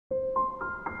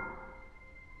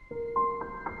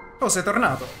Oh, sei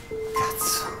tornato?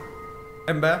 Cazzo.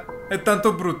 E beh, è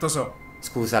tanto brutto, so.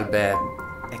 Scusa, Albe,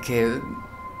 è che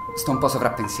sto un po'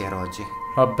 sovrappensiero oggi.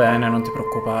 Va bene, non ti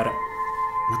preoccupare.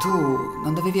 Ma tu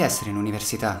non dovevi essere in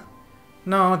università?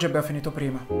 No, oggi abbiamo finito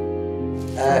prima.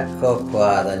 Ecco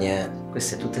qua, Daniele.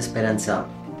 Questa è tutta esperienza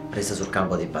presa sul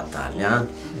campo di battaglia, eh?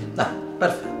 Dai,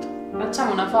 perfetto.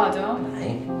 Facciamo una foto?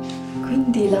 Dai.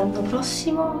 Quindi l'anno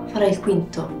prossimo farai il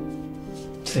quinto?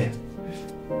 Sì.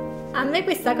 A me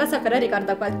questa cosa però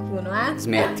ricorda qualcuno, eh?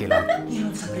 Smettila. Io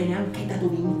non saprei neanche da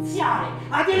dove iniziare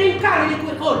ad elencare le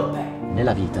tue colpe.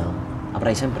 Nella vita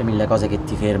avrai sempre mille cose che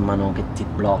ti fermano, che ti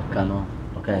bloccano,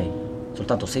 ok?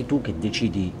 Soltanto sei tu che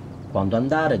decidi quando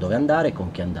andare, dove andare e con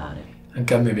chi andare.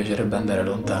 Anche a me piacerebbe andare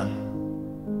lontano.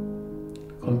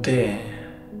 Con te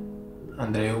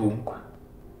andrei ovunque.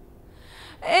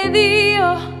 Ed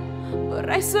io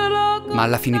vorrei solo... Ma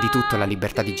alla fine di tutto la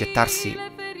libertà di gettarsi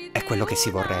è quello che si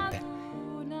vorrebbe.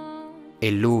 E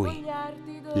lui,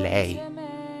 lei,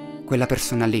 quella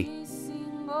persona lì,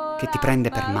 che ti prende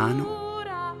per mano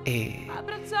e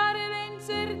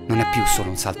non è più solo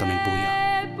un salto nel buio.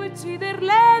 Puoi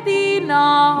ucciderle di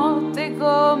notte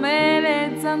come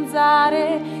le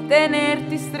zanzare,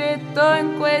 tenerti stretto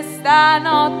in questa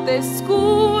notte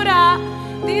scura,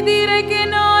 di dire che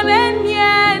non è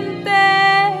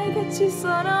niente, che ci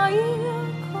sono io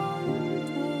con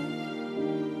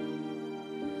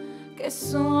te, che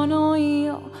sono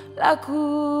io la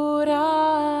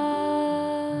cura.